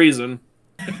a good reason.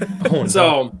 Oh, no.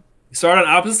 So they start on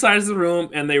opposite sides of the room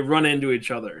and they run into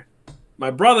each other. My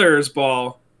brother's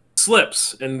ball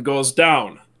slips and goes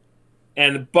down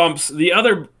and bumps the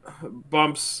other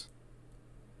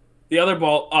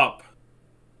ball up.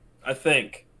 I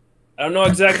think. I don't know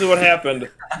exactly what happened,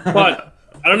 but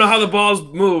I don't know how the balls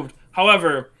moved.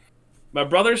 However, my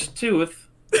brother's tooth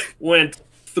went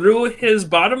through his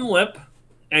bottom lip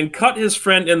and cut his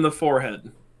friend in the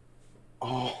forehead.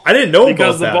 I didn't know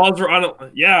Because about the that. balls were on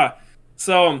it. Yeah.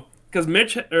 So, because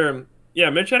Mitch had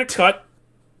a cut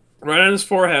right on his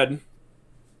forehead,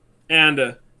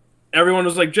 and everyone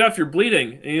was like, Jeff, you're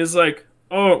bleeding. And he was like,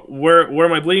 oh, where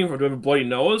am I bleeding from? Do I have a bloody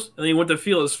nose? And then he went to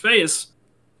feel his face,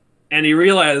 and he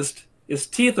realized his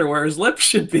teeth are where his lips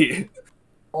should be.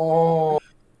 Oh.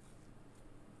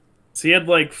 So he had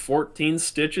like 14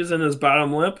 stitches in his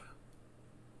bottom lip.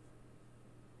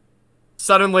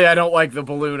 Suddenly, I don't like the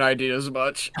balloon idea as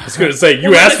much. I was going to say,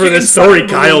 you Well, asked for if you this inside story, the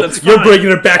balloon, Kyle. that's You're fine.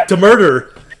 bringing it back to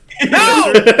murder.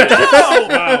 No! No!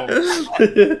 Wow.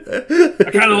 I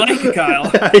kind of like it,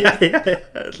 Kyle.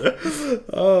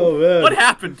 Oh, man. What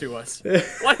happened to us?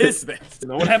 What is this? You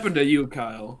know, what happened to you,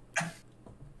 Kyle?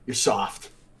 You're soft.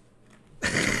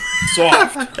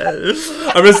 Soft.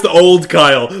 I miss the old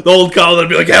Kyle. The old Kyle that'd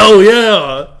be like, hell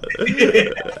yeah.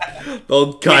 The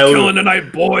old Kyle. Killing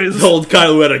tonight, boys. The old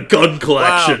Kyle who had a gun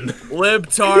collection. Wow.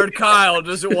 Libtard Kyle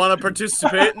doesn't want to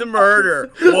participate in the murder.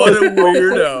 What a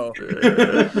weirdo.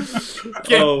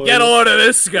 Get a load of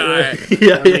this guy.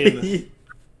 Yeah. I mean,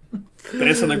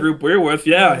 based on the group we're with,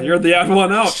 yeah, you're the odd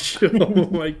one out. Oh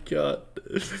my god.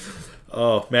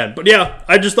 Oh man. But yeah,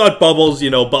 I just thought bubbles,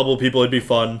 bubble people would be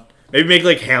fun. Maybe make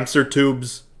like hamster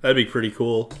tubes. That'd be pretty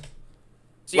cool.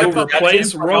 So you Like put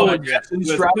replace Jetsons roads Jetsons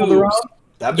with traveled tubes. around?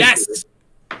 That'd be Yes.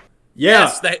 cool. Yeah.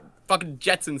 Yes, that fucking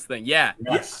Jetsons thing. Yeah.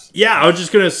 Yes. Yeah, I was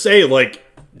just gonna say, like,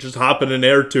 just hop in an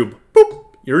air tube. Boop.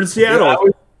 You're in Seattle.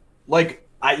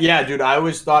 Dude, I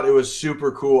always thought it was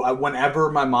super cool. Whenever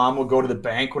my mom would go to the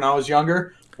bank when I was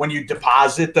younger, when you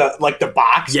deposit the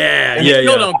box. Yeah, and yeah,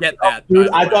 Still yeah. don't get that. Dude,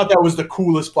 by I the way. thought that was the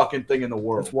coolest fucking thing in the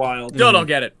world. It's wild. Still don't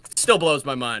get it. Still blows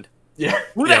my mind. Yeah.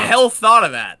 Who the Yeah. hell thought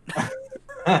of that?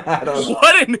 I don't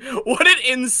know. What an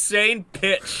insane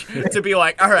pitch to be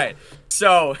like, all right,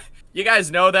 so you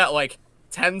guys know that like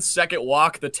 10-second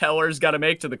walk the teller's got to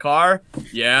make to the car?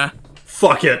 Yeah.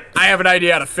 Fuck it. I have an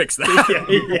idea how to fix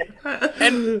that. Yeah.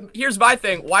 And here's my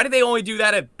thing. Why do they only do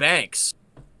that at banks?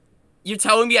 You're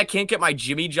telling me I can't get my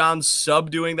Jimmy John's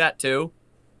sub doing that too?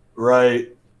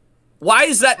 Right. Why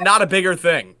is that not a bigger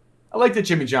thing? I like that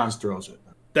Jimmy John's throws it.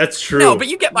 That's true. No, but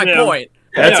you get my Yeah. point.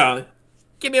 That's- Yeah,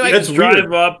 Give me my That's drive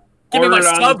weird. up, give me my order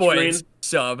it on the Subway train.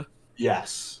 sub.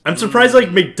 Yes. I'm surprised like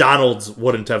McDonald's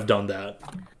wouldn't have done that.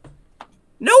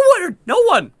 No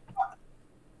one.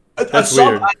 That's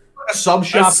weird. A sub A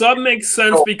shop. sub makes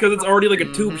sense because it's already like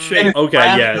a tube shape. Okay,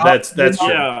 yeah, that's true.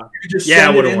 Yeah, You just Yeah,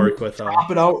 send it wouldn't in, work with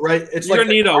drop it out, right? It's you're like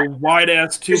gonna need a wide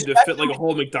ass tube to fit like a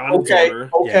whole McDonald's order.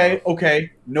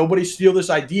 Okay. Nobody steal this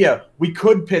idea. We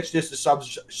could pitch this to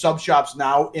sub shops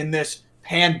now in this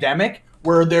pandemic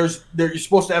where you're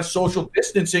supposed to have social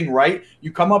distancing, right?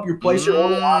 You come up, you place your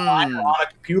order online or on a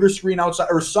computer screen outside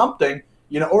or something,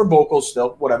 or vocals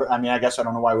still, whatever. I mean, I guess I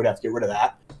don't know why we'd have to get rid of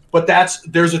that. But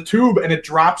there's a tube and it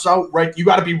drops out, right? You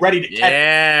got to be ready to catch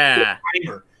Yeah. the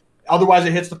timer. Otherwise,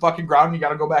 it hits the fucking ground and you got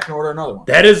to go back and order another one.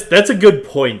 That's a good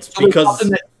point So there's because something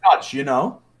that you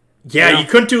touch, yeah, you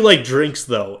couldn't do like drinks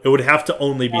though. It would have to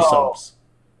only be subs.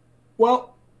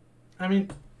 Well, I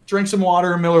mean, drink some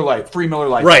water and Miller Lite, free Miller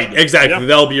Lite. Right, exactly. Yeah.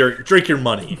 That'll be drink your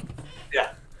money.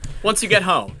 Yeah. Once you get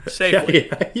home,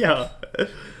 safely. Yeah.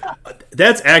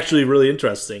 That's actually really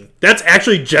interesting. That's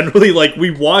actually generally like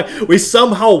we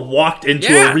somehow walked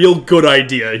into Yeah. a real good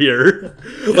idea here.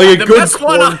 Like a The good best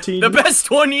one, quarantine. the best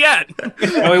one yet.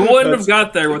 And we wouldn't have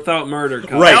got there without murder.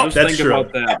 Kyle. Right, Just that's think true.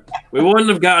 about that. We wouldn't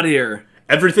have got here.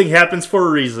 Everything happens for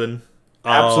a reason.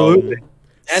 Absolutely.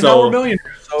 And so- now we're millionaires.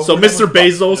 So we're Mr. never-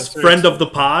 Bezos, Yeah, friend of the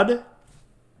pod,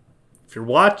 if you're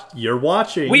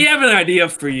watching. We have an idea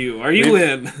for you. Are you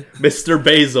in? Mr.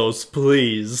 Bezos,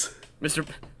 please. Mr.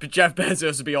 Jeff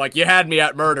Bezos would be like, you had me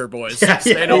at murder, boys. Yeah,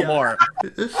 Say yeah, no yeah. more.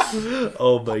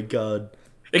 Oh my god.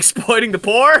 Exploiting the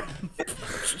poor?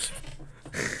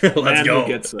 Let's Man go. who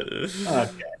gets it.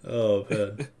 Okay. Oh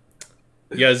man.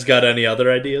 You guys got any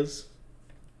other ideas?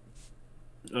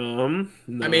 No,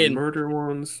 I mean- murder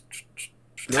ones.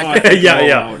 No, I- I think Yeah, we're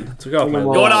yeah. all out. Took off my Going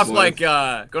list. Going Oh,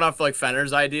 off boy. like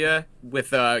Fenner's idea with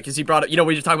because he brought up, we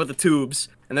were talking about the tubes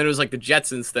and then it was like the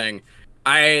Jetsons thing.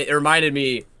 It reminded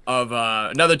me of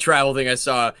another travel thing I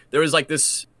saw. There was like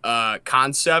this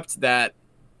concept that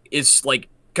is like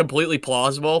completely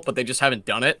plausible, but they just haven't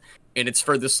done it, and it's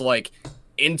for this like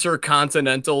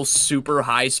intercontinental super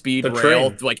high speed The rail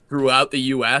train. like throughout the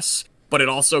US, but it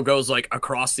also goes like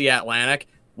across the Atlantic.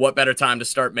 What better time to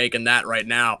start making that right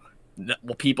now?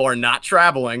 Well, people are not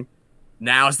traveling.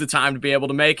 Now's the time to be able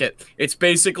to make it. It's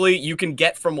basically you can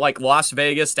get from like Las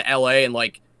Vegas to LA in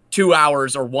like 2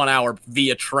 hours or 1 hour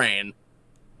via train.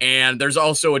 And there's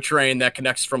also a train that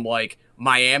connects from like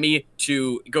Miami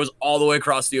to, it goes all the way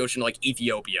across the ocean to like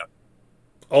Ethiopia.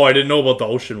 Oh, I didn't know about the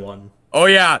ocean one. Oh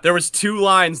yeah, there was 2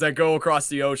 lines that go across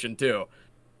the ocean too.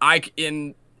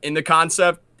 In the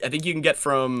concept, I think you can get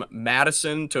from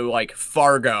Madison to like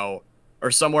Fargo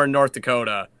or somewhere in North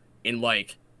Dakota in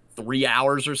like 3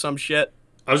 hours or some shit.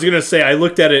 I was gonna say I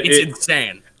looked at it. It's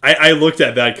insane. I looked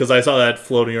at that because I saw that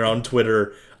floating around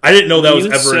Twitter. I didn't know that was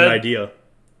ever an idea.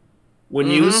 When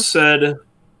you said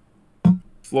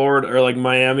Florida or like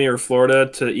Miami or Florida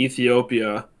to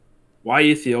Ethiopia, why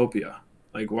Ethiopia?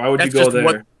 Like, why would you go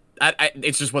there?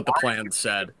 It's just what the plan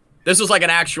said. This was like an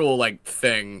actual like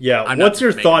thing. Yeah. What's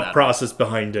your thought process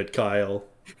behind it, Kyle?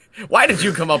 Why did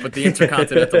you come up with the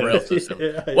intercontinental rail system?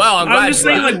 Well, I'm just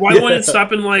saying, like, why wouldn't it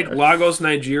stop in like Lagos,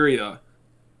 Nigeria?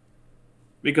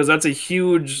 Because that's a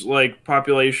huge like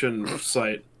population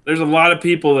site. There's a lot of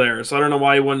people there, so I don't know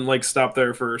why you wouldn't like stop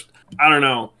there first. I don't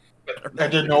know. Are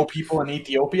there no people in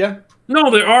Ethiopia?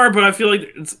 No, there are, but I feel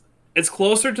like it's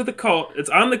closer to the coast. It's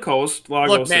on the coast. Lagos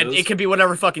Look, man, it can be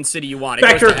whatever fucking city you want. It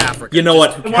Becker, goes to Africa. you know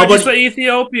what? Why did you say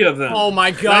Ethiopia then? Oh my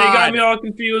god! Now you got me all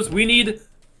confused. We need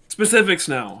specifics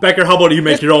now. Becker, how about you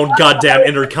make your own goddamn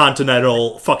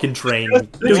intercontinental fucking train?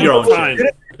 Do your own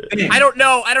shit. I don't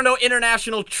know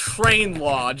international train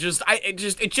law.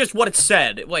 It's just what it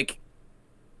said. Like,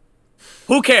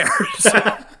 who cares?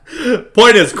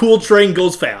 Point is, cool train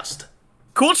goes fast.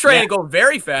 Cool train go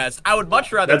very fast. I would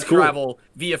much rather travel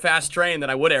via fast train than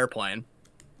I would airplane.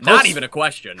 Not even a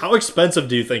question. How expensive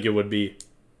do you think it would be?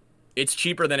 It's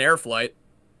cheaper than air flight.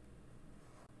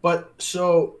 But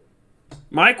so,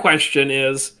 my question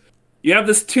is, you have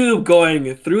this tube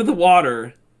going through the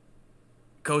water.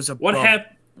 Goes above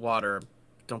water.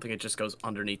 Don't think it just goes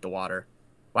underneath the water.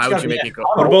 Why would you make it go?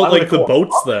 What about like the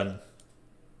boats then?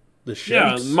 The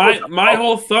ships? Yeah, my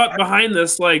whole thought behind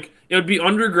this, like, it would be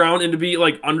underground and to be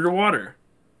like underwater,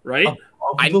 right?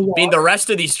 I mean, the rest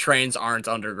of these trains aren't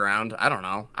underground. I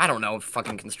don't know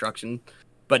fucking construction.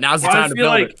 But now's the time to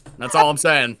build it. That's all I'm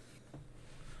saying.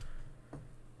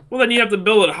 Well, then you have to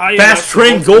build it high enough. Fast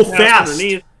train, go fast.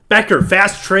 Underneath. Becker,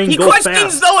 fast train, go fast. He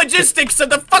questions the logistics of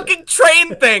the fucking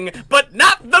train thing, but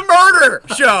not the murder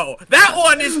show. That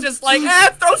one is just like,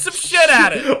 throw some shit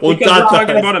at it. Well, because we're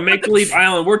talking about a make-believe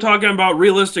island. We're talking about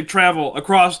realistic travel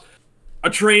across a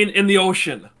train in the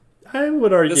ocean. I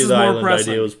would argue the island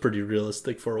idea was pretty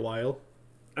realistic for a while.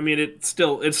 I mean, it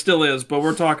still is, but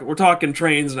we're talking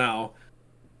trains now.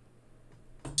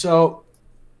 So,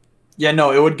 yeah,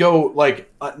 no, it would go like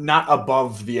not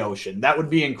above the ocean. That would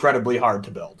be incredibly hard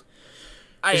to build.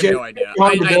 I have no idea.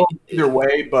 Hard to build either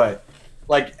way, but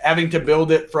like having to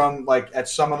build it from like at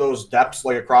some of those depths,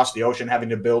 like across the ocean, having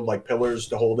to build like pillars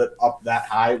to hold it up that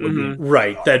high would be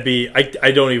right. That'd be.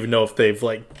 I don't even know if they've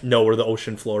like know where the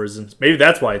ocean floor is, and maybe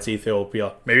that's why it's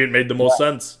Ethiopia. Maybe it made the most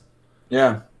sense.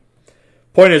 Yeah.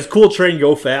 Point is, cool train,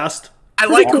 go fast. I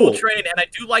like cool train, and I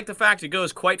do like the fact it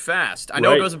goes quite fast. I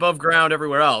know it goes above ground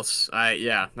everywhere else.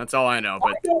 Yeah, that's all I know.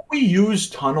 But why don't we use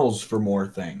tunnels for more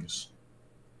things?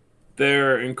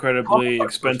 They're incredibly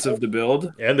expensive to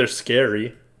build, and they're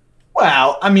scary.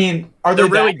 Well, I mean, they're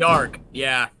really dark?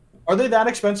 Yeah. Are they that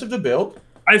expensive to build?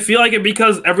 I feel like it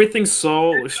because everything's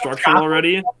so structural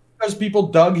already. Because people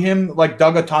dug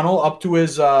a tunnel up to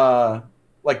his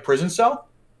like prison cell.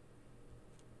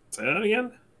 Say that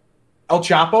again. El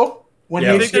Chapo.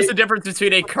 I think there's a difference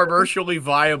between a commercially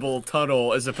viable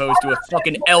tunnel as opposed to a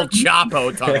fucking El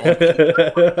Chapo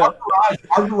tunnel.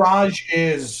 Our garage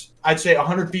is, I'd say,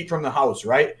 100 feet from the house,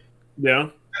 right? Yeah.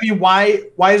 I mean, why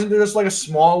isn't there just like a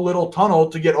small little tunnel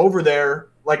to get over there,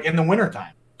 like in the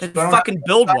wintertime? Then fucking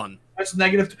build one. That's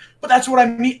negative. But that's what I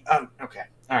mean. Okay.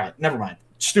 All right. Never mind.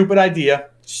 Stupid idea.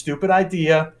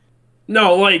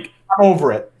 No, like. I'm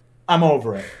over it.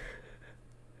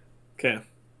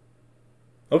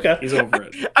 Okay. He's over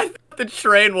it. I thought the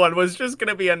train one was just going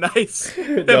to be a nice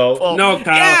No,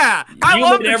 Kyle. Yeah, I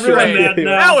love the train.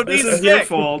 That would be sick. This is your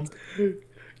fault.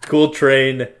 Cool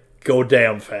train, go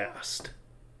damn fast.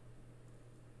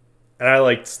 And I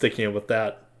like sticking it with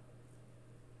that.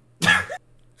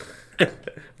 Am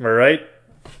I right?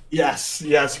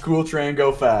 Yes. Cool train,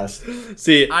 go fast.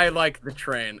 See, I like the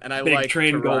train, and I big like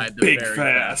train to go ride the big very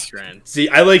fast train. See,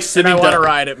 I like I want to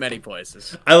ride it many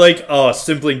places. I like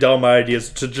simpling down my ideas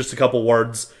to just a couple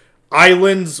words.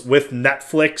 Islands with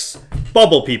Netflix,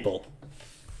 bubble people.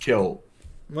 Kill.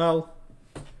 Well,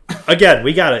 again,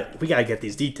 we gotta get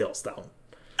these details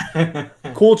down.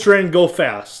 Cool train, go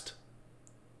fast.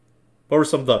 What were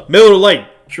some of the Miller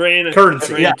Lite train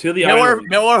currency to the island?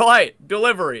 Miller Lite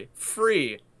delivery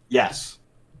free. Yes.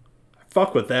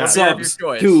 Fuck with that. Subs,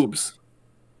 tubes,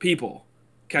 people.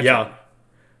 Yeah.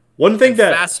 One thing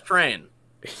that fast train.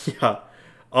 Yeah.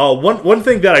 One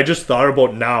thing that I just thought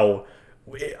about now,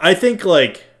 I think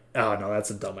like, oh no, that's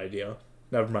a dumb idea.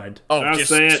 Never mind. Oh, I'll just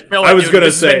say it. spill I was dude. gonna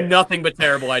This has say- been nothing but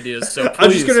terrible ideas. So I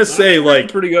was just please. gonna say,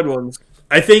 like, Pretty good ones.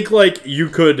 I think, like, you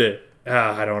could...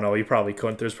 I don't know. You probably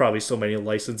couldn't. There's probably so many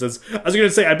licenses. I was gonna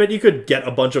say, I bet you could get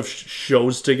a bunch of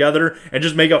shows together and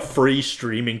just make a free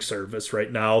streaming service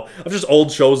right now of just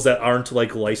old shows that aren't,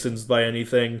 like, licensed by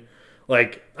anything.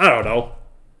 Like, I don't know.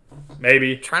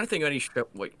 Maybe. I'm trying to think of any show.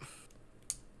 Wait.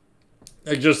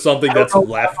 Like, just something that's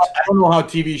left. I don't know how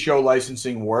TV show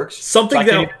licensing works. Something So I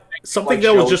can't that even think of, something like,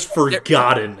 that was shows. just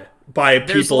forgotten by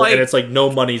There's, people, like- and it's like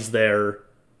no money's there.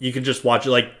 You can just watch it,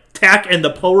 like Tack and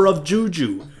the Power of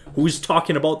Juju. Who's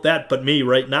talking about that but me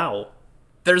right now?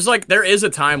 There is a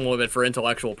time limit for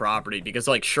intellectual property because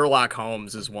like Sherlock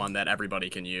Holmes is one that everybody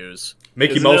can use.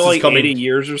 Mickey Isn't Mouse it like is coming. 80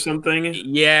 years or something?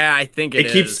 Yeah, I think It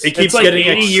keeps It's like getting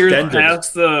 80 years extended.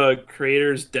 past the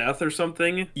creator's death or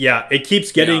something. Yeah, it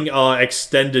keeps getting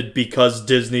extended because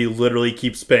Disney literally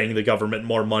keeps paying the government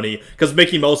more money. Because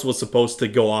Mickey Mouse was supposed to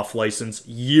go off license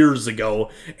years ago,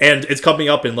 and it's coming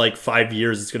up in like 5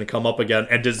 years. It's going to come up again,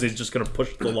 and Disney's just going to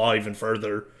push the law even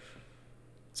further.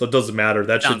 So it doesn't matter.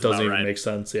 That shit Sounds doesn't about even right. make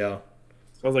sense. Yeah.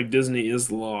 Sounds like Disney is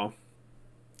the law.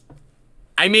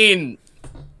 I mean,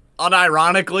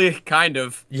 unironically, kind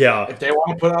of. Yeah. If they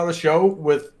want to put out a show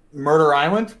with Murder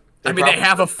Island, I mean, they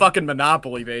have a fucking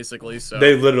monopoly, basically. So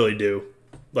They literally do.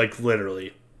 Like,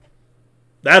 literally.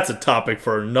 That's a topic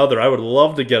for another. I would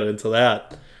love to get into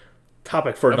that.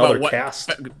 Topic for About another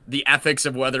cast. the ethics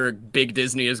of whether big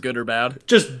Disney is good or bad.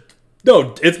 Just,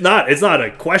 no, it's not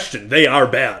a question. They are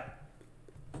bad.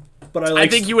 But I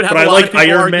think you would have but a I lot like of people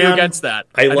Iron argue Man. against that.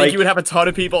 I think like- you would have a ton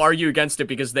of people argue against it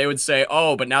because they would say,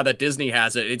 "Oh, but now that Disney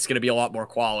has it, it's going to be a lot more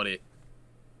quality."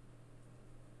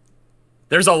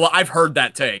 There's a lot. I've heard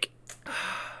that take.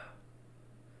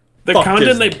 The Fuck content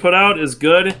Disney. they put out is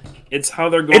good. It's how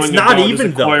they're going It's not about even,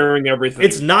 is though. acquiring everything.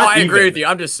 It's not I even. agree with you.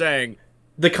 I'm just saying.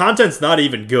 The content's not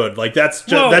even good. Like, that's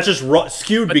just, Well,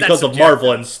 skewed but because that's of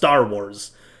Marvel and Star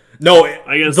Wars. No,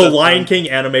 I guess the that's Lion fine. King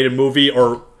animated movie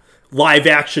or live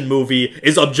action movie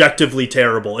is objectively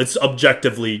terrible. It's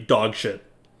objectively dog shit.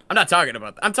 I'm not talking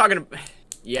about that. I'm talking.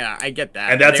 Yeah, I get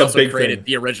that. And that's they a also big created thing.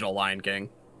 the original Lion King.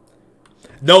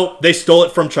 No, they stole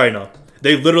it from China.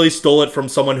 They literally stole it from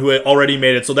someone who had already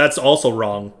made it, so that's also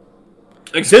wrong.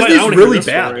 Explain- I Disney's wanna hear really this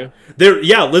story.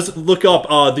 bad. Let's look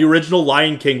up. The original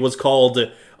Lion King was called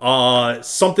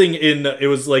something in. It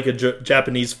was like a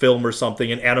Japanese film or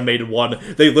something, an animated one.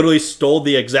 They literally stole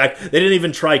the exact. They didn't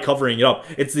even try covering it up.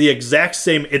 It's the exact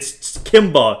same. It's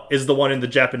Kimba is the one in the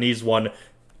Japanese one.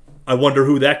 I wonder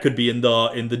who that could be in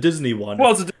the Disney one.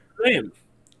 Well, it's a different name.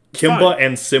 Kimba fine.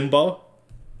 and Simba.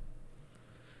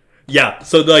 Yeah,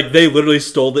 so like they literally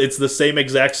stole. It's the same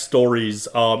exact stories.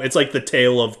 It's like the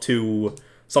Tale of Two,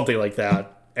 something like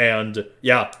that. And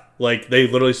yeah, like they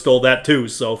literally stole that too.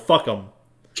 So fuck them.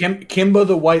 Kimba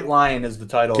the White Lion is the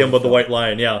title. of Kimba the film. White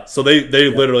Lion. Yeah, so they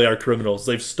literally are criminals.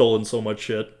 They've stolen so much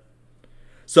shit.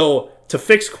 So to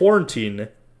fix quarantine.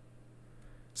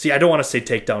 See, I don't want to say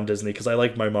take down Disney because I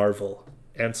like my Marvel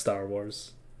and Star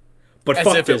Wars. But As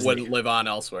fuck if Disney. it wouldn't live on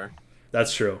elsewhere.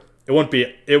 That's true. It wouldn't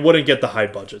be. It wouldn't get the high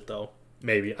budget though.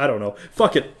 Maybe I don't know.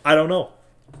 Fuck it. I don't know.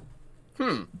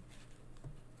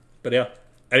 But yeah.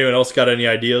 Anyone else got any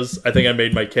ideas? I think I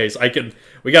made my case.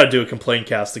 We got to do a complaint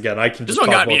cast again. I can This just one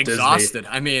talk got me about Disney. exhausted.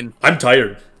 I mean, I'm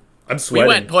tired. I'm we sweating.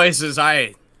 went places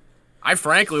I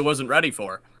frankly wasn't ready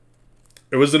for.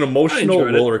 It was an emotional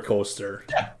enjoyed it. roller coaster.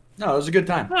 No, it was a good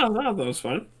time. Oh, that was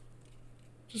fun.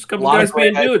 Just a couple Lot of guys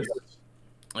being great dudes,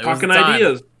 It was talking the time.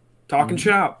 ideas, talking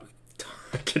shop.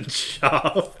 Fucking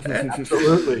job.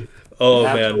 Absolutely. Oh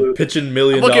Absolutely. man, pitching I'm $1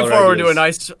 million looking forward to a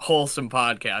ideas. nice, wholesome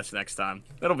podcast next time.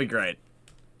 That'll be great.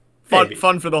 Maybe.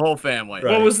 Fun for the whole family.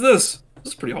 Right. What was this?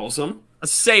 This is pretty wholesome. A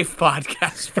safe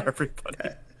podcast for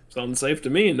everybody. Sounds safe to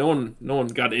me. No one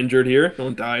got injured here. No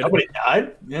one died. Nobody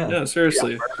died. Yeah. Yeah,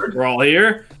 seriously. We're all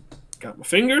here. Got my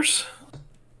fingers.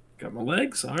 Got my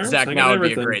legs, arms. Zach, I got now would be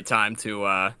a everything. great time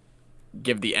to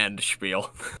give the end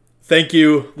spiel. Thank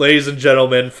you, ladies and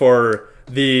gentlemen, for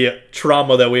the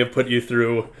trauma that we have put you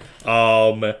through.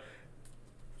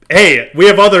 Hey, we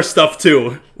have other stuff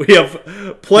too. We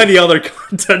have plenty other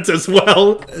content as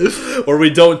well, where we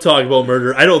don't talk about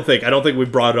murder. I don't think we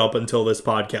brought it up until this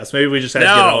podcast. Maybe we just had to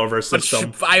get it out of our but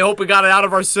system. I hope we got it out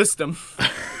of our system.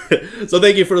 So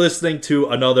thank you for listening to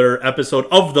another episode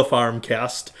of the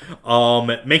Farmcast.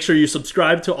 Make sure you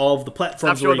subscribe to all of the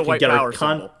platforms Stop where showing you the can white get power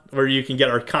symbol. where you can get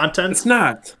our content It's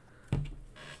not.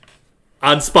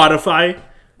 on Spotify,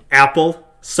 Apple,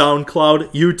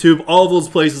 SoundCloud, YouTube, all those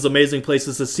places, amazing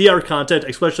places to see our content,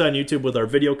 especially on YouTube with our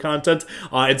video content,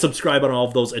 and subscribe on all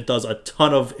of those. It does a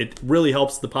ton of, it really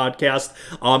helps the podcast.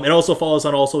 And also follow us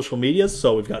on all social medias.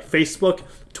 So we've got Facebook,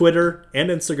 Twitter, and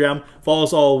Instagram. Follow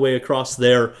us all the way across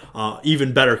there.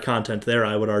 Even better content there,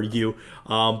 I would argue.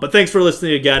 But thanks for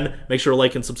listening again. Make sure to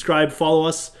like and subscribe, follow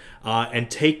us, and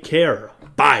take care.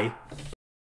 Bye.